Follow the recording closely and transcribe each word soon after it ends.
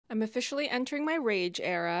I'm officially entering my rage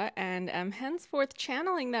era and am henceforth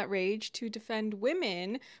channeling that rage to defend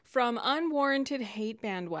women from unwarranted hate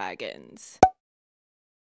bandwagons.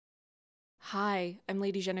 Hi, I'm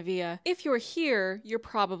Lady Genevieve. If you're here, you're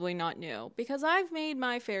probably not new, because I've made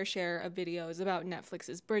my fair share of videos about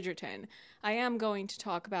Netflix's Bridgerton. I am going to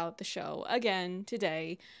talk about the show again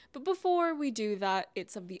today, but before we do that,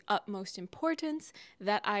 it's of the utmost importance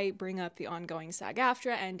that I bring up the ongoing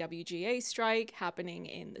SAG-AFTRA and WGA strike happening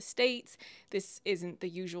in the States. This isn't the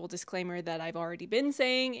usual disclaimer that I've already been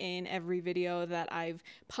saying in every video that I've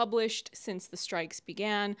published since the strikes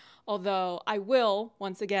began, although I will,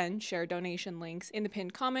 once again, share donation links in the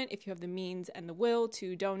pinned comment if you have the means and the will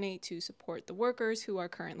to donate to support the workers who are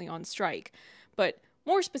currently on strike. But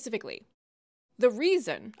more specifically, the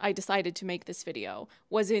reason I decided to make this video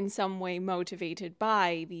was in some way motivated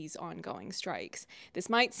by these ongoing strikes. This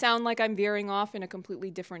might sound like I'm veering off in a completely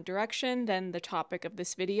different direction than the topic of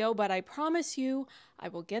this video, but I promise you I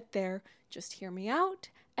will get there. Just hear me out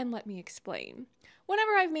and let me explain.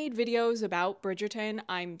 Whenever I've made videos about Bridgerton,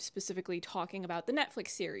 I'm specifically talking about the Netflix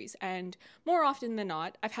series, and more often than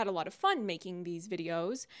not, I've had a lot of fun making these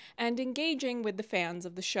videos and engaging with the fans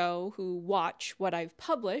of the show who watch what I've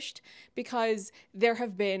published, because there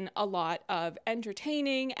have been a lot of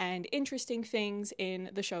entertaining and interesting things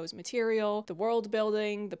in the show's material, the world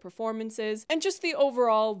building, the performances, and just the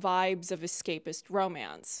overall vibes of escapist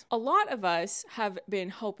romance. A lot of us have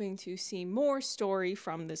been hoping to see more story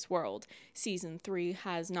from this world. Season 3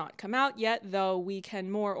 has not come out yet, though we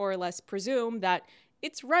can more or less presume that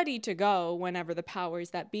it's ready to go whenever the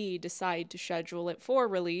powers that be decide to schedule it for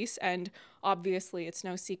release, and obviously it's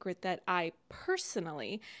no secret that I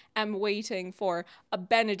personally am waiting for a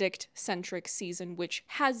Benedict-centric season, which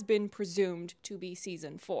has been presumed to be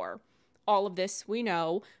season 4. All of this we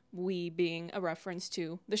know, we being a reference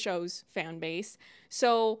to the show's fan base.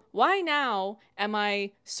 So why now am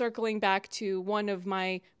I circling back to one of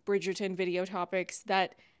my Bridgerton video topics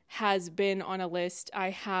that has been on a list I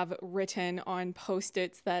have written on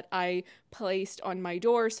post-its that I placed on my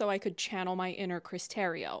door so I could channel my inner Chris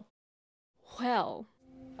Terrio? Well,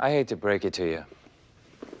 I hate to break it to you,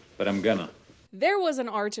 but I'm gonna. There was an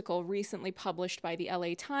article recently published by the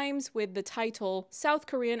LA Times with the title, "South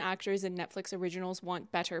Korean Actors in Netflix Originals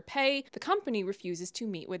Want Better Pay. The Company Refuses to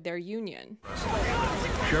Meet with Their Union."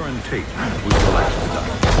 Sharon Tate was the last to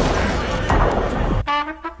die.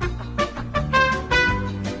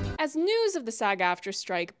 As news of the SAG-AFTRA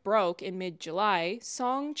strike broke in mid-July,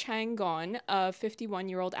 Song Chang-gon, a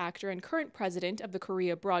 51-year-old actor and current president of the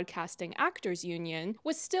Korea Broadcasting Actors Union,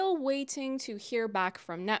 was still waiting to hear back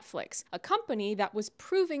from Netflix, a company that was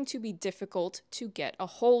proving to be difficult to get a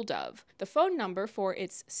hold of. The phone number for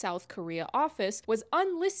its South Korea office was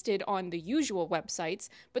unlisted on the usual websites,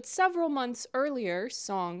 but several months earlier,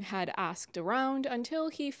 Song had asked around until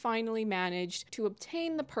he finally managed to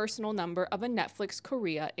obtain the personal number of a Netflix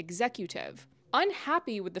Korea executive.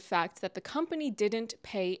 Unhappy with the fact that the company didn't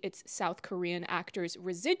pay its South Korean actors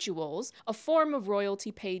residuals, a form of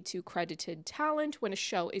royalty paid to credited talent when a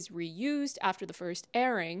show is reused after the first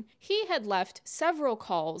airing, he had left several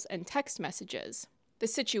calls and text messages. The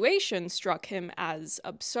situation struck him as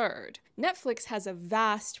absurd. Netflix has a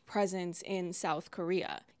vast presence in South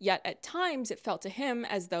Korea, yet at times it felt to him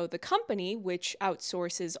as though the company, which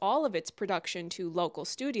outsources all of its production to local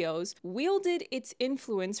studios, wielded its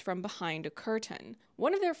influence from behind a curtain.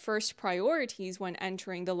 One of their first priorities when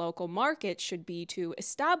entering the local market should be to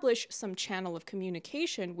establish some channel of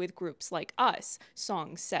communication with groups like us,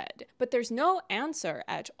 Song said. But there's no answer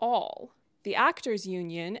at all. The Actors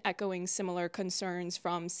Union, echoing similar concerns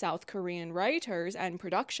from South Korean writers and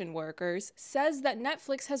production workers, says that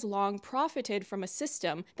Netflix has long profited from a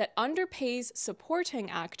system that underpays supporting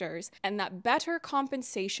actors and that better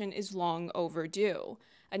compensation is long overdue.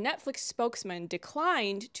 A Netflix spokesman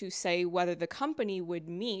declined to say whether the company would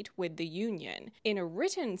meet with the union. In a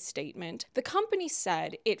written statement, the company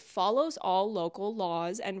said it follows all local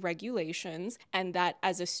laws and regulations, and that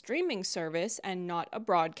as a streaming service and not a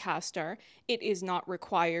broadcaster, it is not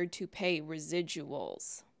required to pay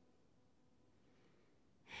residuals.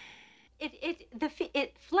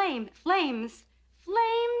 Flames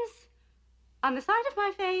on the side of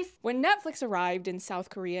my face. When Netflix arrived in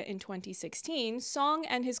South Korea in 2016, Song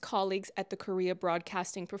and his colleagues at the Korea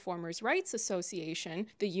Broadcasting Performers' Rights Association,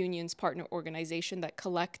 the union's partner organization that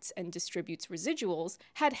collects and distributes residuals,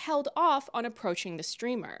 had held off on approaching the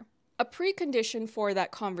streamer. A precondition for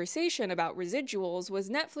that conversation about residuals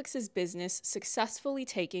was Netflix's business successfully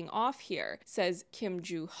taking off here, says Kim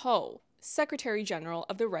Joo-ho, Secretary General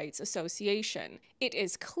of the Rights Association. It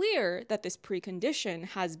is clear that this precondition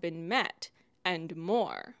has been met. and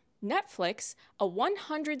more. Netflix, a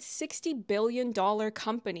 $160 billion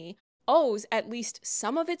company, owes at least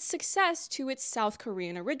some of its success to its South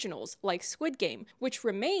Korean originals, like Squid Game, which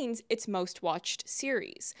remains its most watched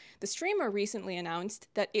series. The streamer recently announced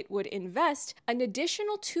that it would invest an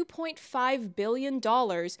additional $2.5 billion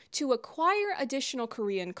to acquire additional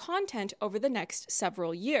Korean content over the next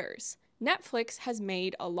several years. Netflix has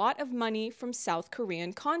made a lot of money from South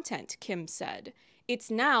Korean content, Kim said.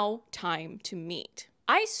 It's now time to meet.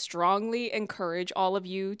 I strongly encourage all of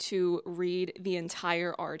you to read the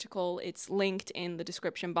entire article. It's linked in the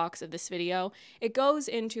description box of this video. It goes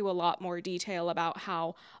into a lot more detail about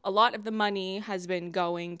how a lot of the money has been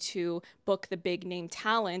going to book the big name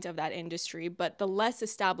talent of that industry, but the less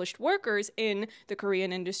established workers in the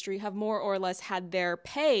Korean industry have more or less had their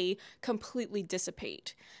pay completely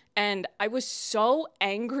dissipate. And I was so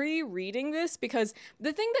angry reading this because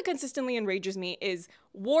the thing that consistently enrages me is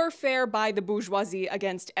warfare by the bourgeoisie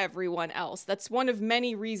against everyone else. That's one of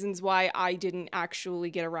many reasons why I didn't actually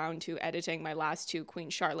get around to editing my last two Queen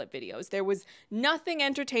Charlotte videos. There was nothing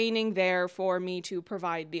entertaining there for me to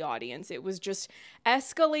provide the audience. It was just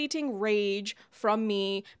escalating rage from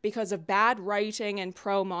me because of bad writing and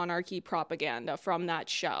pro-monarchy propaganda from that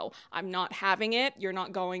show. I'm not having it. You're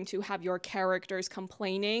not going to have your characters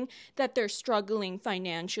complaining that they're struggling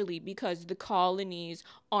financially because the colonies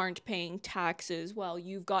aren't paying taxes. Well,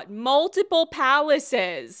 you've got multiple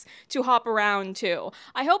palaces to hop around to.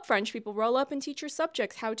 I hope French people roll up and teach your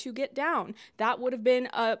subjects how to get down. That would have been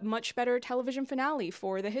a much better television finale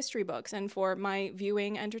for the history books and for my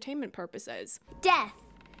viewing entertainment purposes. Death.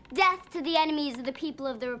 Death to the enemies of the people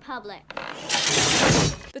of the Republic.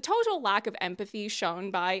 The total lack of empathy shown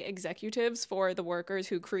by executives for the workers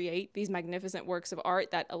who create these magnificent works of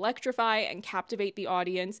art that electrify and captivate the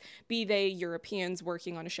audience, be they Europeans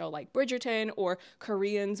working on a show like Bridgerton or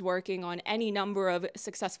Koreans working on any number of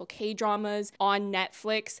successful K-dramas on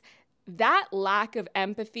Netflix, that lack of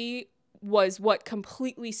empathy was what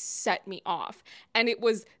completely set me off. And it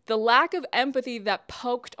was the lack of empathy that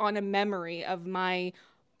poked on a memory of my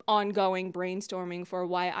ongoing brainstorming for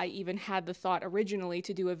why I even had the thought originally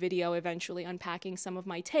to do a video eventually unpacking some of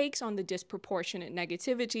my takes on the disproportionate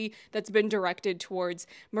negativity that's been directed towards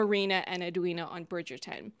Marina and Edwina on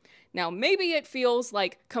Bridgerton. Now, maybe it feels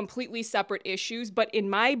like completely separate issues, but in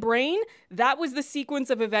my brain, that was the sequence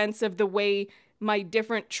of events of the way my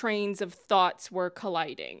different trains of thoughts were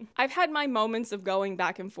colliding. I've had my moments of going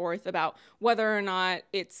back and forth about whether or not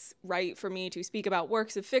it's right for me to speak about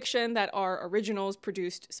works of fiction that are originals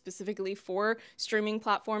produced specifically for streaming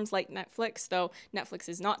platforms like Netflix, though Netflix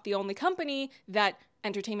is not the only company that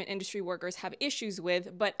entertainment industry workers have issues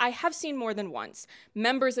with, but I have seen more than once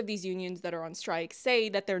members of these unions that are on strike say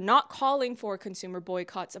that they're not calling for consumer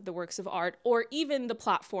boycotts of the works of art or even the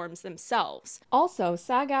platforms themselves. Also,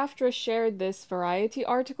 SAG-AFTRA shared this Variety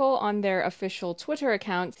article on their official Twitter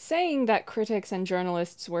account saying that critics and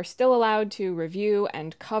journalists were still allowed to review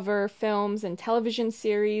and cover films and television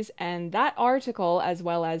series, and that article, as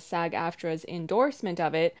well as SAG-AFTRA's endorsement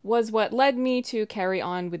of it, was what led me to carry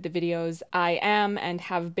on with the videos I am and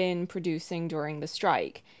have been producing during the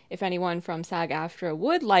strike. If anyone from SAG-AFTRA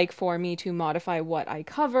would like for me to modify what I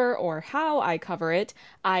cover or how I cover it,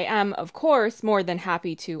 I am, of course, more than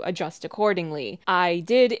happy to adjust accordingly. I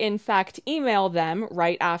did, in fact, email them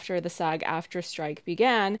right after the SAG-AFTRA strike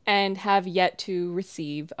began and have yet to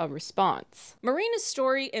receive a response. Marina's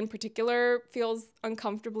story in particular feels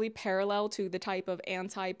uncomfortably parallel to the type of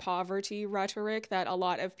anti-poverty rhetoric that a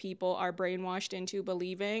lot of people are brainwashed into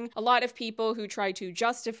believing. A lot of people who try to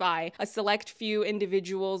justify a select few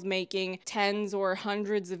individuals making tens or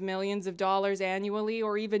hundreds of millions of dollars annually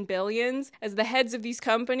or even billions as the heads of these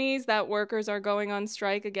companies that workers are going on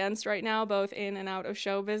strike against right now, both in and out of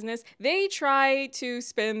show business. They try to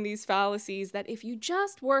spin these fallacies that if you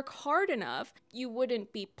just work hard enough, you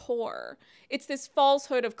wouldn't be poor. It's this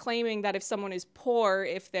falsehood of claiming that if someone is poor,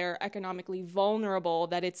 if they're economically vulnerable,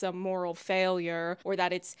 that it's a moral failure or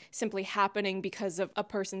that it's simply happening because of a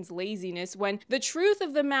person's laziness, when the truth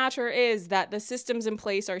of the matter is that the systems in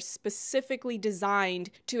place are specifically designed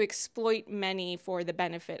to exploit many for the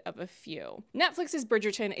benefit of a few. Netflix's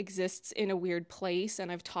Bridgerton exists in a weird place, and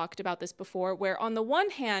I've talked about this before, where on the one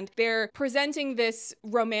hand, they're presenting this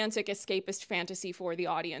romantic escapist fantasy for the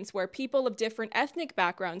audience, where people of different ethnic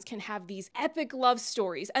backgrounds can have these epic love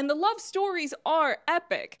stories, and the love stories are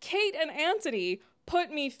epic. Kate and Anthony put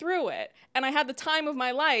me through it, and I had the time of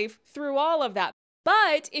my life through all of that.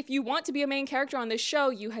 But if you want to be a main character on this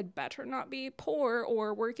show, you had better not be poor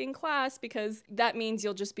or working class, because that means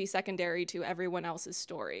you'll just be secondary to everyone else's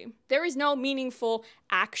story. There is no meaningful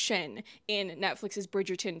action in Netflix's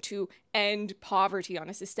Bridgerton to end poverty on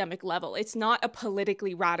a systemic level. It's not a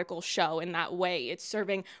politically radical show in that way. It's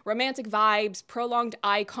serving romantic vibes, prolonged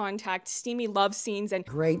eye contact, steamy love scenes, and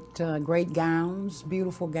great gowns,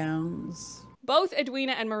 beautiful gowns. Both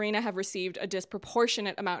Edwina and Marina have received a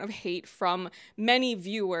disproportionate amount of hate from many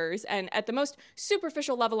viewers, and at the most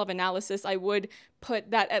superficial level of analysis, I would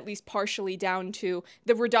put that at least partially down to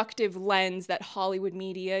the reductive lens that Hollywood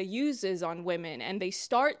media uses on women, and they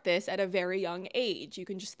start this at a very young age. You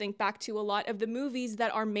can just think back to a lot of the movies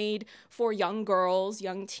that are made for young girls,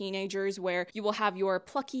 young teenagers, where you will have your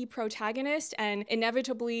plucky protagonist, and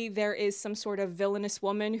inevitably there is some sort of villainous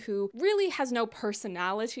woman who really has no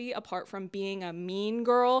personality apart from being a mean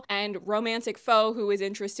girl, and romantic foe who is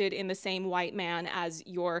interested in the same white man as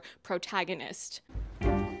your protagonist.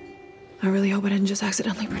 I really hope I didn't just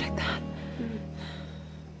accidentally predict that.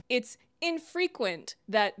 It's infrequent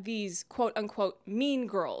that these quote-unquote mean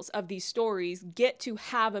girls of these stories get to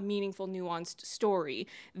have a meaningful, nuanced story.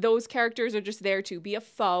 Those characters are just there to be a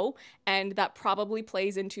foe, and that probably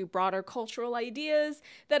plays into broader cultural ideas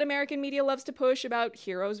that American media loves to push about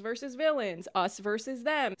heroes versus villains, us versus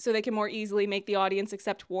them, so they can more easily make the audience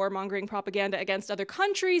accept warmongering propaganda against other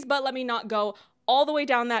countries. But let me not go all the way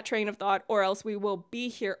down that train of thought, or else we will be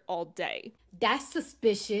here all day. That's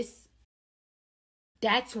suspicious.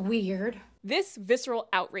 That's weird. This visceral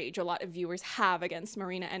outrage a lot of viewers have against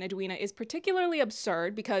Marina and Edwina is particularly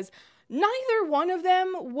absurd because neither one of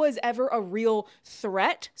them was ever a real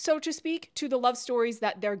threat, so to speak, to the love stories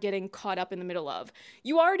that they're getting caught up in the middle of.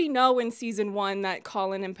 You already know in season 1 that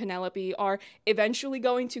Colin and Penelope are eventually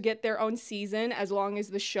going to get their own season as long as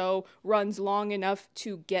the show runs long enough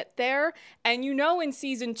to get there. And you know in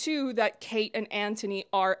season 2 that Kate and Anthony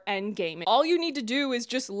are endgame. All you need to do is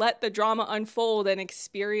just let the drama unfold and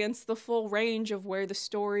experience the full range of where the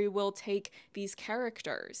story will take these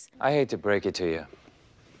characters. I hate to break it to you,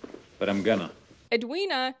 but I'm gonna.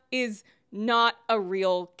 Edwina is not a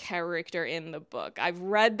real character in the book. I've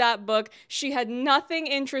read that book. She had nothing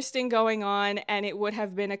interesting going on, and it would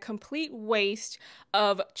have been a complete waste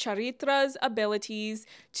of Charithra's abilities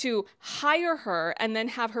to hire her and then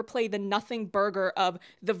have her play the nothing burger of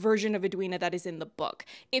the version of Edwina that is in the book.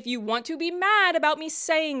 If you want to be mad about me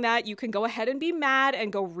saying that, you can go ahead and be mad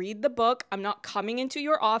and go read the book. I'm not coming into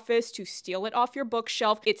your office to steal it off your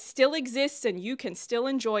bookshelf. It still exists and you can still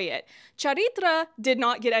enjoy it. Charithra did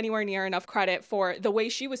not get anywhere near enough credit for the way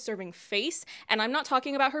she was serving face, and I'm not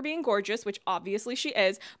talking about her being gorgeous, which obviously she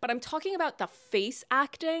is, but I'm talking about the face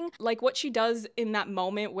acting, like what she does in that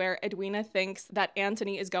moment where Edwina thinks that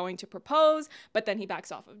Anthony is going to propose, but then he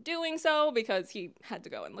backs off of doing so because he had to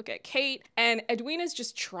go and look at Kate, and Edwina's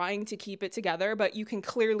just trying to keep it together, but you can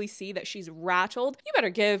clearly see that she's rattled. You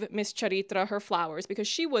better give Miss Charithra her flowers because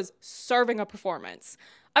she was serving a performance.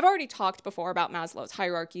 I've already talked before about Maslow's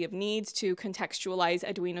hierarchy of needs to contextualize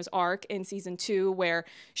Edwina's arc in season 2, where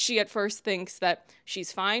she at first thinks that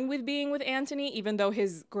she's fine with being with Anthony, even though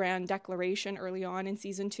his grand declaration early on in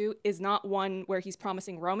season 2 is not one where he's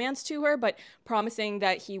promising romance to her, but promising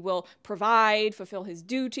that he will provide, fulfill his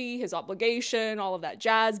duty, his obligation, all of that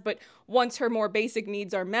jazz. But once her more basic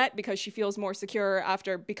needs are met because she feels more secure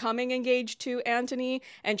after becoming engaged to Anthony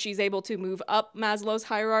and she's able to move up Maslow's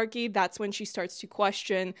hierarchy, that's when she starts to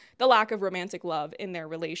question the lack of romantic love in their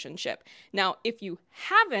relationship. Now, if you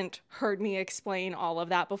haven't heard me explain all of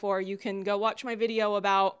that before, you can go watch my video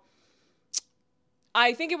about,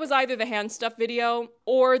 I think it was either the hand stuff video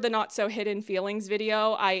or the not so hidden feelings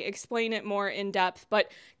video. I explain it more in depth,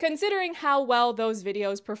 but considering how well those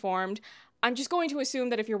videos performed, I'm just going to assume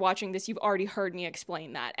that if you're watching this, you've already heard me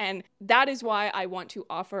explain that. And that is why I want to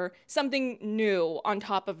offer something new on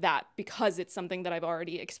top of that, because it's something that I've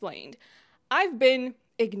already explained. I've been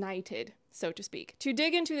ignited, so to speak, to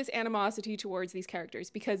dig into this animosity towards these characters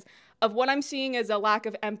because of what I'm seeing as a lack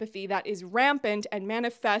of empathy that is rampant and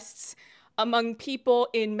manifests among people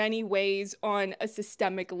in many ways on a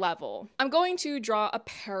systemic level. I'm going to draw a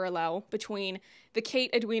parallel between the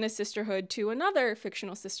Kate-Edwina sisterhood to another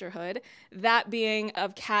fictional sisterhood, that being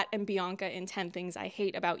of Kat and Bianca in 10 Things I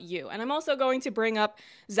Hate About You. And I'm also going to bring up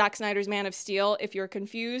Zack Snyder's Man of Steel. If you're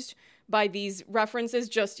confused by these references,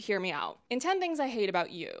 just hear me out. In 10 Things I Hate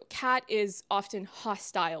About You, Kat is often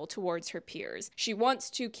hostile towards her peers. She wants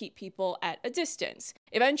to keep people at a distance.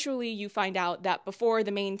 Eventually, you find out that before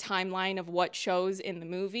the main timeline of what shows in the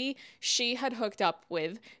movie, she had hooked up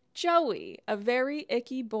with Joey, a very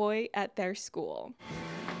icky boy at their school.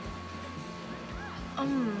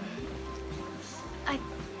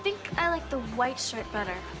 like the white shirt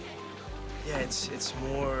better. Yeah, it's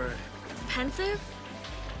more... Pensive?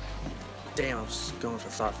 Damn, I was going for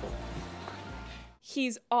thoughtful.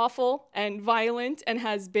 He's awful and violent and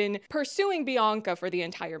has been pursuing Bianca for the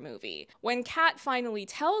entire movie. When Kat finally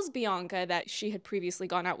tells Bianca that she had previously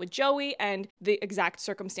gone out with Joey and the exact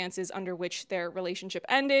circumstances under which their relationship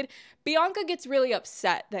ended, Bianca gets really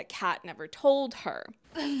upset that Kat never told her.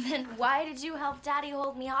 Then why did you help Daddy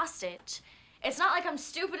hold me hostage? It's not like I'm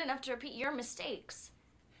stupid enough to repeat your mistakes.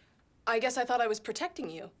 I guess I thought I was protecting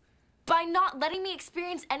you. By not letting me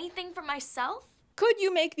experience anything for myself? Could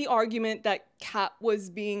you make the argument that Kat was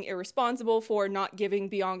being irresponsible for not giving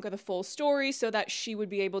Bianca the full story so that she would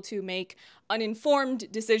be able to make an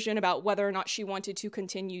informed decision about whether or not she wanted to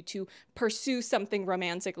continue to pursue something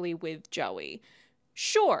romantically with Joey?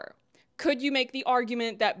 Sure. Could you make the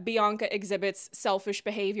argument that Bianca exhibits selfish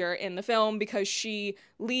behavior in the film because she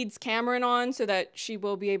leads Cameron on so that she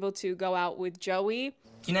will be able to go out with Joey?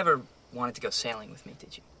 You never wanted to go sailing with me,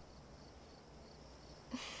 did you?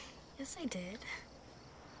 Yes, I did.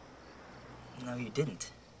 No, you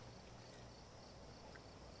didn't.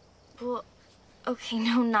 Well, okay,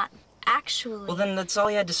 no, not actually. Well, then that's all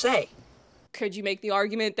you had to say. Could you make the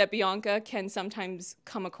argument that Bianca can sometimes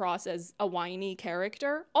come across as a whiny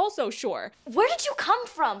character? Also, sure. Where did you come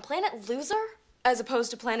from? Planet Loser? As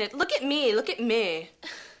opposed to Planet, look at me, look at me.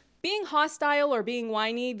 Being hostile or being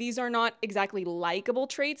whiny, these are not exactly likable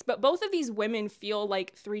traits, but both of these women feel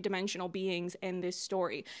like three-dimensional beings in this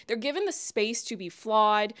story. They're given the space to be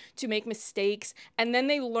flawed, to make mistakes, and then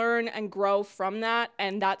they learn and grow from that,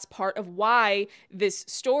 and that's part of why this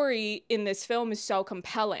story in this film is so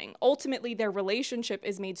compelling. Ultimately, their relationship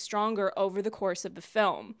is made stronger over the course of the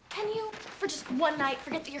film. Can you, for just one night,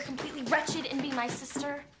 forget that you're completely wretched and be my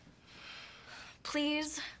sister?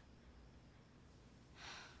 Please?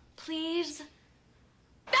 Please?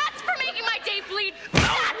 That's for making my day bleed!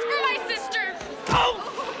 That's for my sister!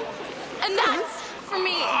 And that's for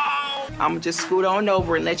me! I'ma just scoot on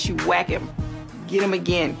over and let you whack him. Get him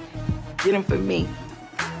again. Get him for me.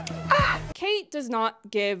 Kate does not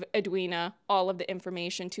give Edwina all of the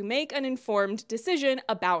information to make an informed decision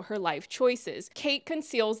about her life choices. Kate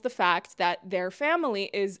conceals the fact that their family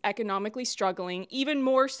is economically struggling, even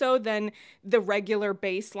more so than the regular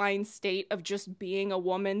baseline state of just being a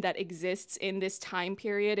woman that exists in this time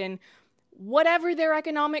period, and whatever their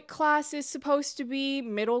economic class is supposed to be,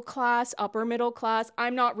 middle class, upper middle class,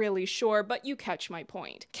 I'm not really sure, but you catch my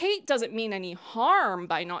point. Kate doesn't mean any harm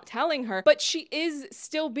by not telling her, but she is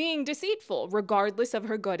still being deceitful, regardless of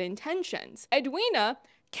her good intentions. Edwina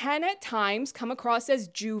can at times come across as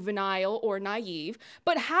juvenile or naive,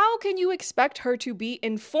 but how can you expect her to be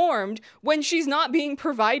informed when she's not being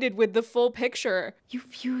provided with the full picture? You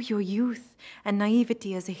view your youth and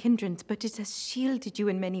naivety as a hindrance, but it has shielded you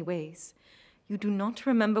in many ways. You do not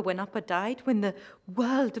remember when Appa died, when the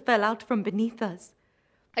world fell out from beneath us.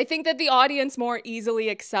 I think that the audience more easily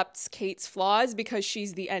accepts Kate's flaws because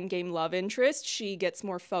she's the endgame love interest. She gets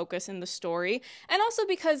more focus in the story. And also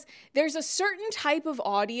because there's a certain type of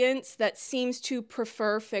audience that seems to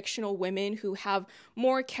prefer fictional women who have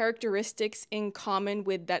more characteristics in common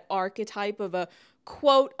with that archetype of a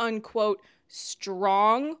quote-unquote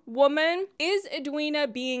strong woman. Is Edwina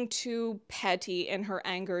being too petty in her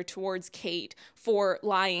anger towards Kate for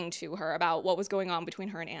lying to her about what was going on between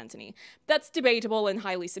her and Anthony? That's debatable and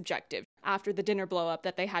highly subjective. After the dinner blow-up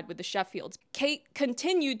that they had with the Sheffields, Kate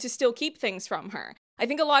continued to still keep things from her. I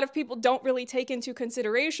think a lot of people don't really take into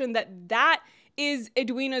consideration that that is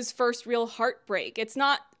Edwina's first real heartbreak. It's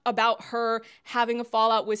not about her having a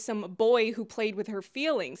fallout with some boy who played with her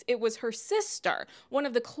feelings. It was her sister, one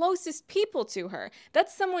of the closest people to her.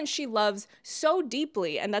 That's someone she loves so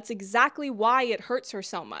deeply, and that's exactly why it hurts her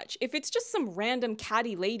so much. If it's just some random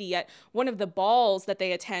catty lady at one of the balls that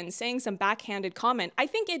they attend saying some backhanded comment, I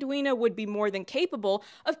think Edwina would be more than capable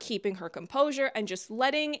of keeping her composure and just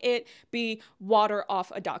letting it be water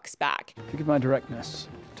off a duck's back. Forgive my directness.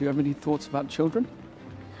 Do you have any thoughts about children?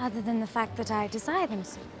 Other than the fact that I desire them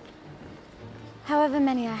so. However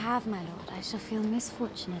many I have, my lord, I shall feel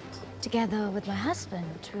misfortunate. Together with my husband,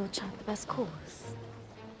 we will chart the best course.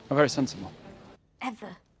 Oh, very sensible.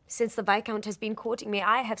 Ever since the Viscount has been courting me,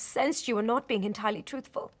 I have sensed you are not being entirely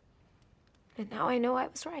truthful. And now I know I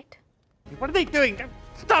was right. What are they doing?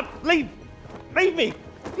 Stop! Leave! Leave me!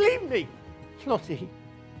 Leave me! Lottie.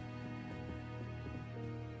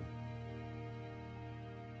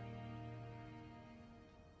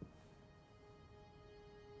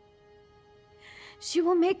 She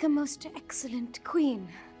will make a most excellent queen,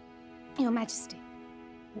 Your Majesty.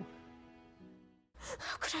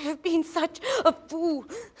 How could I have been such a fool?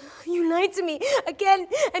 You lied to me again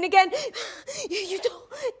and again. You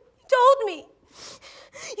told me.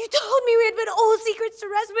 You told me we had put all secrets to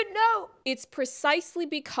rest, but no. It's precisely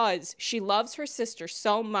because she loves her sister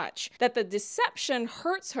so much that the deception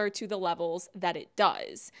hurts her to the levels that it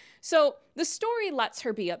does. So the story lets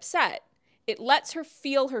her be upset. It lets her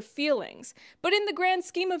feel her feelings. But in the grand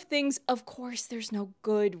scheme of things, of course, there's no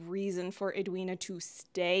good reason for Edwina to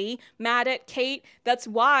stay mad at Kate. That's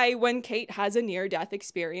why when Kate has a near-death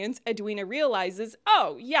experience, Edwina realizes,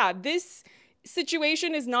 oh, yeah, this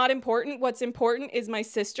situation is not important. What's important is my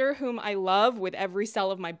sister, whom I love with every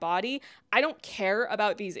cell of my body. I don't care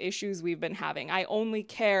about these issues we've been having. I only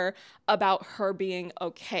care about her being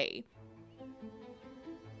okay.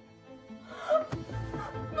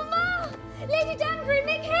 Mama! Lady Danbury,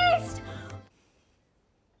 make haste!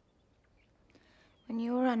 When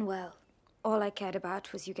you were unwell, all I cared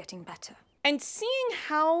about was you getting better. And seeing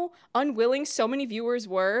how unwilling so many viewers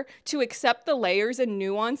were to accept the layers and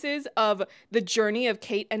nuances of the journey of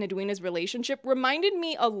Kate and Edwina's relationship reminded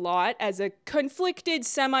me a lot, as a conflicted,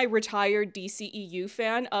 semi-retired DCEU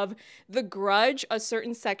fan, of the grudge a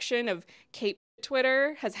certain section of Kate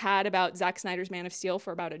Twitter has had about Zack Snyder's Man of Steel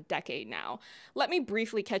for about a decade now. Let me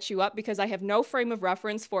briefly catch you up, because I have no frame of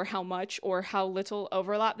reference for how much or how little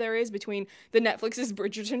overlap there is between the Netflix's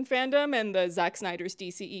Bridgerton fandom and the Zack Snyder's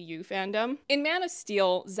DCEU fandom. In Man of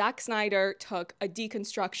Steel, Zack Snyder took a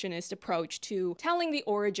deconstructionist approach to telling the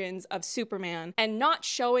origins of Superman and not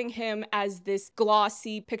showing him as this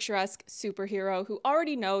glossy, picturesque superhero who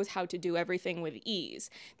already knows how to do everything with ease.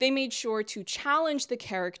 They made sure to challenge the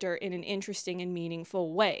character in an interesting and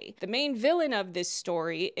meaningful way. The main villain of this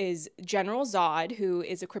story is General Zod, who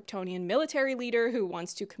is a Kryptonian military leader who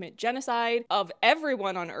wants to commit genocide of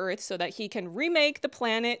everyone on Earth so that he can remake the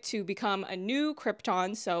planet to become a new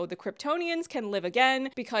Krypton so the Kryptonians can live again,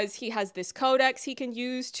 because he has this codex he can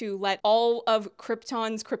use to let all of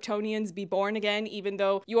Krypton's Kryptonians be born again, even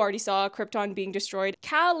though you already saw Krypton being destroyed.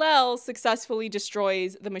 Kal-El successfully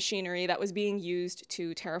destroys the machinery that was being used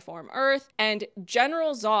to terraform Earth, and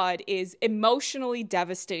General Zod is emotionally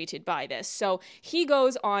devastated by this, so he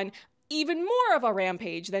goes on even more of a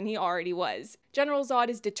rampage than he already was. General Zod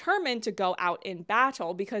is determined to go out in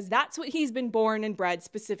battle because that's what he's been born and bred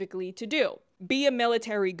specifically to do. Be a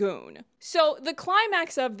military goon. So the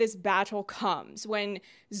climax of this battle comes when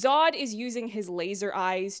Zod is using his laser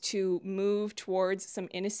eyes to move towards some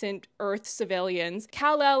innocent Earth civilians.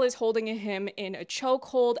 Kal-El is holding him in a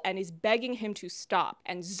chokehold and is begging him to stop.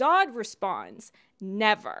 And Zod responds,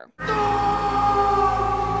 "Never."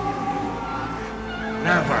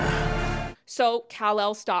 Never. So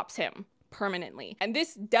Kal-El stops him permanently. And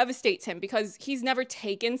this devastates him because he's never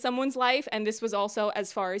taken someone's life, and this was also,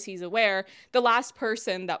 as far as he's aware, the last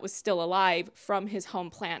person that was still alive from his home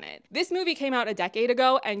planet. This movie came out a decade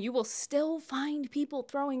ago, and you will still find people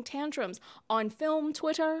throwing tantrums on film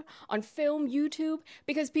Twitter, on film YouTube,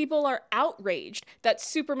 because people are outraged that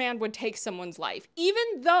Superman would take someone's life.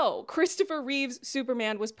 Even though Christopher Reeve's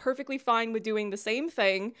Superman was perfectly fine with doing the same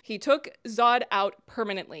thing, he took Zod out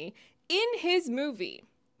permanently in his movie.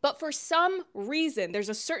 But for some reason, there's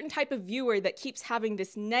a certain type of viewer that keeps having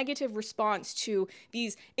this negative response to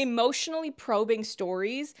these emotionally probing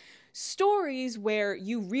stories. Stories where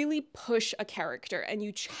you really push a character and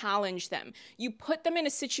you challenge them. You put them in a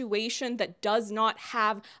situation that does not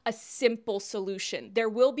have a simple solution. There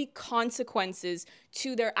will be consequences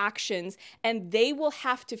to their actions, and they will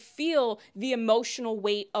have to feel the emotional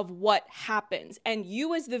weight of what happens. And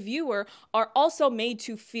you as the viewer are also made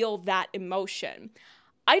to feel that emotion.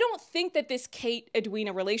 I don't think that this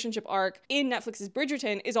Kate-Edwina relationship arc in Netflix's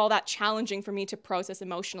Bridgerton is all that challenging for me to process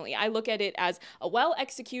emotionally. I look at it as a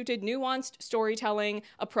well-executed, nuanced storytelling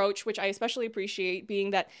approach, which I especially appreciate,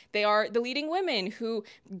 being that they are the leading women who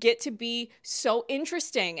get to be so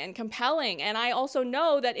interesting and compelling. And I also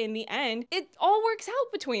know that in the end, it all works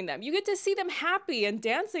out between them. You get to see them happy and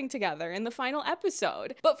dancing together in the final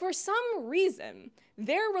episode. But for some reason,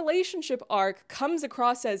 their relationship arc comes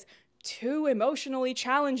across as too emotionally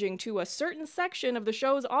challenging to a certain section of the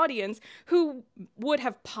show's audience who would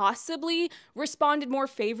have possibly responded more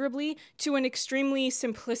favorably to an extremely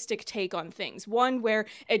simplistic take on things. One where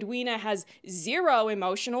Edwina has zero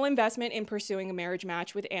emotional investment in pursuing a marriage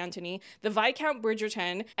match with Anthony, the Viscount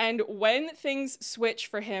Bridgerton, and when things switch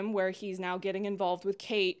for him where he's now getting involved with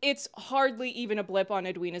Kate, it's hardly even a blip on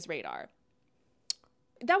Edwina's radar.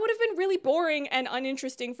 That would have been really boring and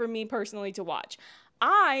uninteresting for me personally to watch.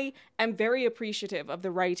 I am very appreciative of the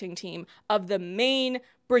writing team of the main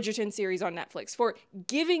Bridgerton series on Netflix for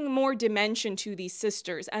giving more dimension to these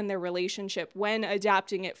sisters and their relationship when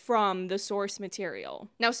adapting it from the source material.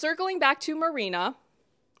 Now, circling back to Marina,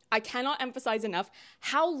 I cannot emphasize enough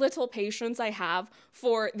how little patience I have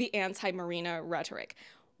for the anti-Marina rhetoric.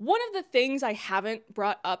 One of the things I haven't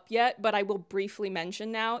brought up yet, but I will briefly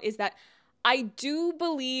mention now, is that I do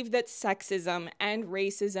believe that sexism and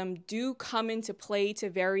racism do come into play to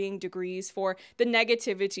varying degrees for the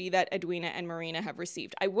negativity that Edwina and Marina have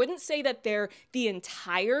received. I wouldn't say that they're the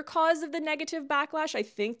entire cause of the negative backlash. I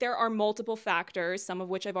think there are multiple factors, some of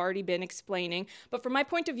which I've already been explaining. But from my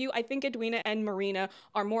point of view, I think Edwina and Marina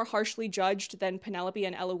are more harshly judged than Penelope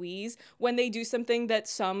and Eloise when they do something that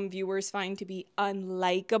some viewers find to be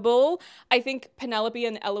unlikable. I think Penelope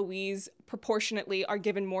and Eloise proportionately are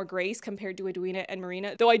given more grace compared to Edwina and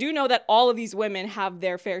Marina, though I do know that all of these women have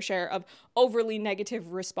their fair share of overly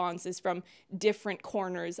negative responses from different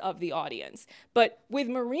corners of the audience. But with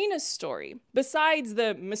Marina's story, besides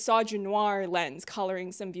the misogynoir lens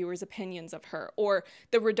coloring some viewers' opinions of her, or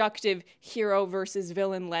the reductive hero versus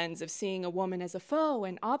villain lens of seeing a woman as a foe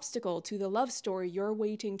and obstacle to the love story you're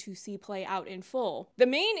waiting to see play out in full, the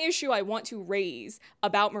main issue I want to raise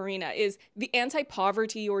about Marina is the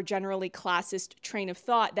anti-poverty or generally classist train of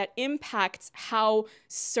thought that impacts how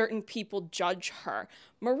certain people judge her.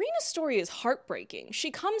 Marina's story is heartbreaking.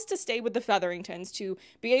 She comes to stay with the Featheringtons to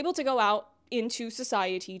be able to go out into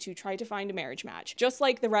society to try to find a marriage match, just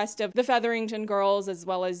like the rest of the Featherington girls as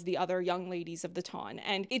well as the other young ladies of the Ton.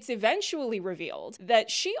 And it's eventually revealed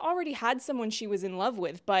that she already had someone she was in love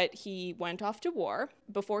with, but he went off to war.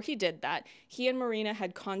 Before he did that, he and Marina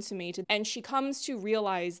had consummated, and she comes to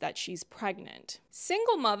realize that she's pregnant.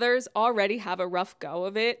 Single mothers already have a rough go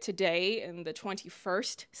of it today in the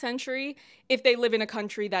 21st century if they live in a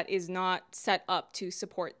country that is not set up to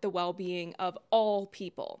support the well-being of all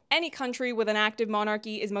people. Any country with an active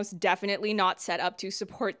monarchy is most definitely not set up to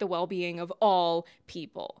support the well-being of all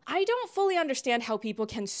people. I don't fully understand how people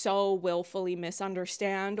can so willfully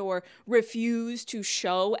misunderstand or refuse to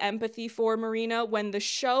show empathy for Marina when the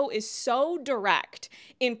show is so direct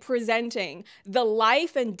in presenting the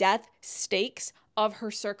life and death stakes of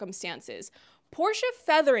her circumstances. Portia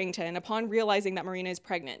Featherington, upon realizing that Marina is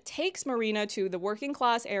pregnant, takes Marina to the working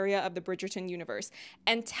class area of the Bridgerton universe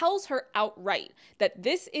and tells her outright that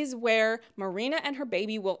this is where Marina and her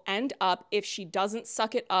baby will end up if she doesn't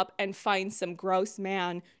suck it up and find some gross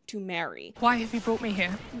man to marry. Why have you brought me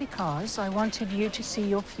here? Because I wanted you to see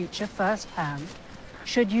your future firsthand,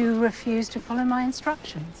 should you refuse to follow my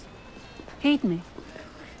instructions. Heed me.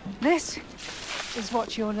 This is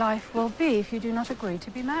what your life will be if you do not agree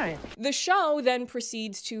to be married. The show then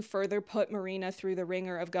proceeds to further put Marina through the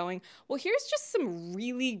ringer of going, well, here's just some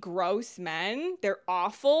really gross men. They're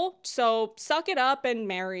awful, so suck it up and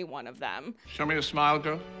marry one of them. Show me a smile,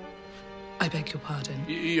 girl. I beg your pardon.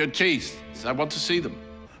 Your teeth. I want to see them.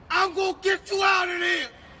 I'm gonna get you out of there.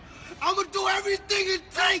 I'm gonna do everything it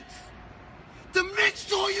takes to make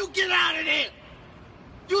sure you get out of there.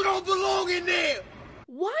 You don't belong in there.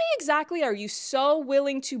 Why exactly are you so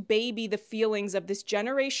willing to baby the feelings of this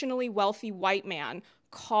generationally wealthy white man,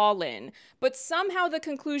 Colin? But somehow the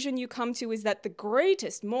conclusion you come to is that the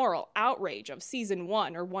greatest moral outrage of season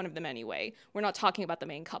 1, or one of them anyway, we're not talking about the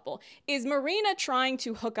main couple, is Marina trying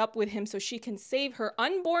to hook up with him so she can save her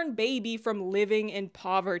unborn baby from living in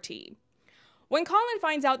poverty. When Colin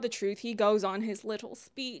finds out the truth, he goes on his little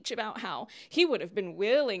speech about how he would have been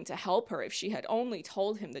willing to help her if she had only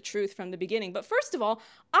told him the truth from the beginning. But first of all,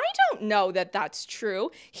 I don't know that that's true.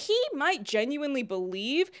 He might genuinely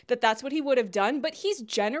believe that that's what he would have done, but he's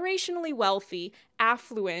generationally wealthy,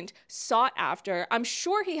 affluent, sought after. I'm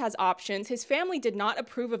sure he has options. His family did not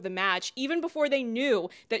approve of the match even before they knew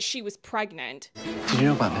that she was pregnant. Did you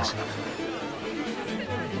know about this?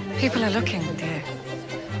 People are looking, dear.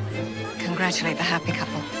 Congratulate the happy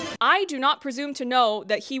couple. I do not presume to know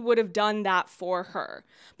that he would have done that for her.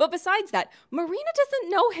 But besides that, Marina doesn't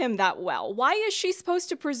know him that well. Why is she supposed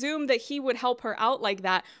to presume that he would help her out like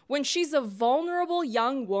that when she's a vulnerable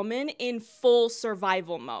young woman in full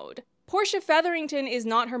survival mode? Portia Featherington is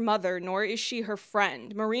not her mother, nor is she her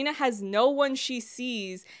friend. Marina has no one she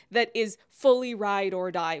sees that is fully ride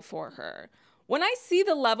or die for her. When I see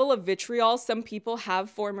the level of vitriol some people have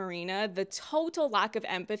for Marina, the total lack of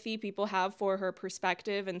empathy people have for her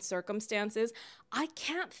perspective and circumstances, I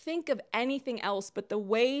can't think of anything else but the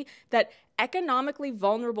way that economically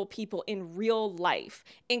vulnerable people in real life,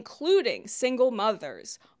 including single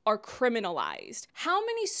mothers, are criminalized. How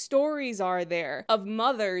many stories are there of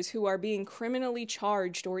mothers who are being criminally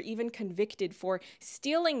charged or even convicted for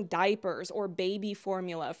stealing diapers or baby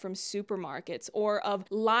formula from supermarkets, or of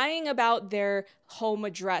lying about their home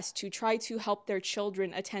address to try to help their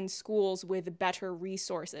children attend schools with better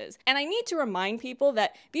resources? And I need to remind people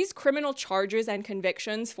that these criminal charges and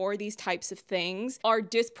convictions for these types of things are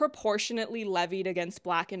disproportionately levied against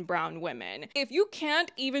Black and brown women. If you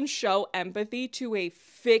can't even show empathy to a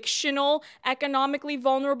fictional, economically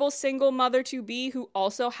vulnerable single mother-to-be who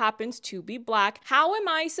also happens to be Black, how am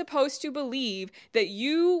I supposed to believe that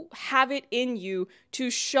you have it in you to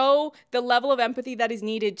show the level of empathy that is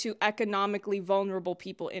needed to economically vulnerable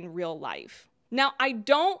people in real life? Now, I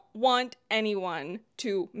don't want anyone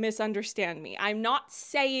to misunderstand me. I'm not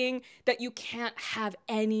saying that you can't have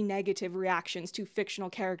any negative reactions to fictional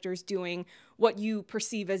characters doing what you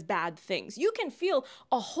perceive as bad things. You can feel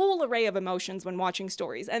a whole array of emotions when watching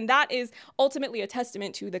stories, and that is ultimately a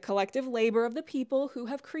testament to the collective labor of the people who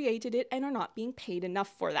have created it and are not being paid enough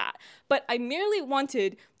for that. But I merely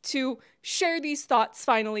wanted to share these thoughts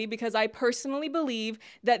finally because I personally believe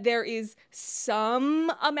that there is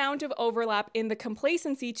some amount of overlap in the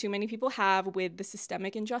complacency too many people have with the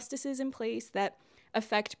systemic injustices in place that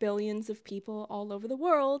affect billions of people all over the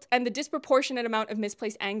world, and the disproportionate amount of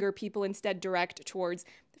misplaced anger people instead direct towards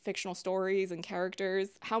fictional stories and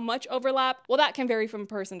characters. How much overlap? Well, that can vary from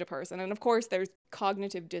person to person, and of course there's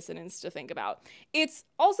cognitive dissonance to think about. It's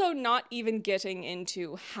also not even getting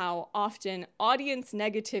into how often audience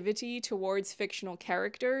negativity towards fictional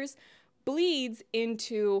characters bleeds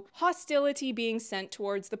into hostility being sent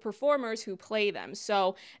towards the performers who play them.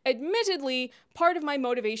 So, admittedly, part of my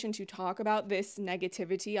motivation to talk about this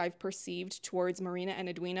negativity I've perceived towards Marina and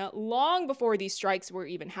Edwina long before these strikes were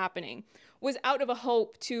even happening was out of a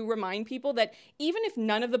hope to remind people that even if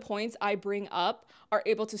none of the points I bring up are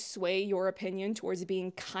able to sway your opinion towards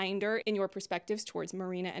being kinder in your perspectives towards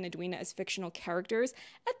Marina and Edwina as fictional characters,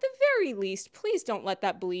 at the very least, please don't let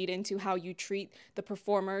that bleed into how you treat the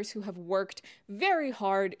performers who have worked very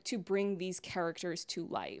hard to bring these characters to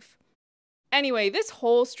life. Anyway, this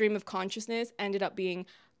whole stream of consciousness ended up being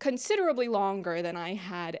considerably longer than I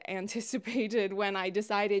had anticipated when I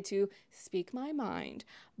decided to speak my mind.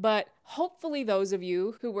 But hopefully those of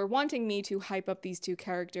you who were wanting me to hype up these two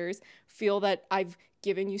characters feel that I've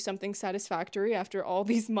given you something satisfactory after all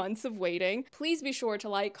these months of waiting. Please be sure to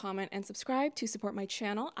like, comment, and subscribe to support my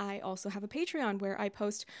channel. I also have a Patreon where I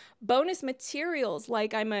post bonus materials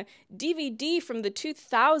like I'm a DVD from the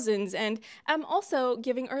 2000s, and I'm also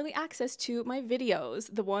giving early access to my videos,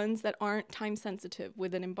 the ones that aren't time sensitive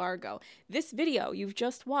with an embargo. This video you've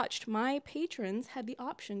just watched, my patrons had the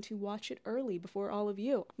option to watch it early before all of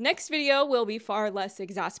you. Next video will be far less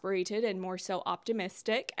exasperated and more so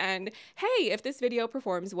optimistic, and hey, if this video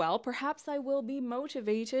performs well, perhaps I will be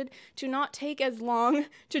motivated to not take as long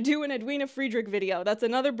to do an Edwina Friedrich video. That's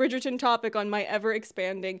another Bridgerton topic on my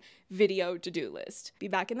ever-expanding video to-do list. Be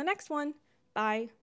back in the next one. Bye.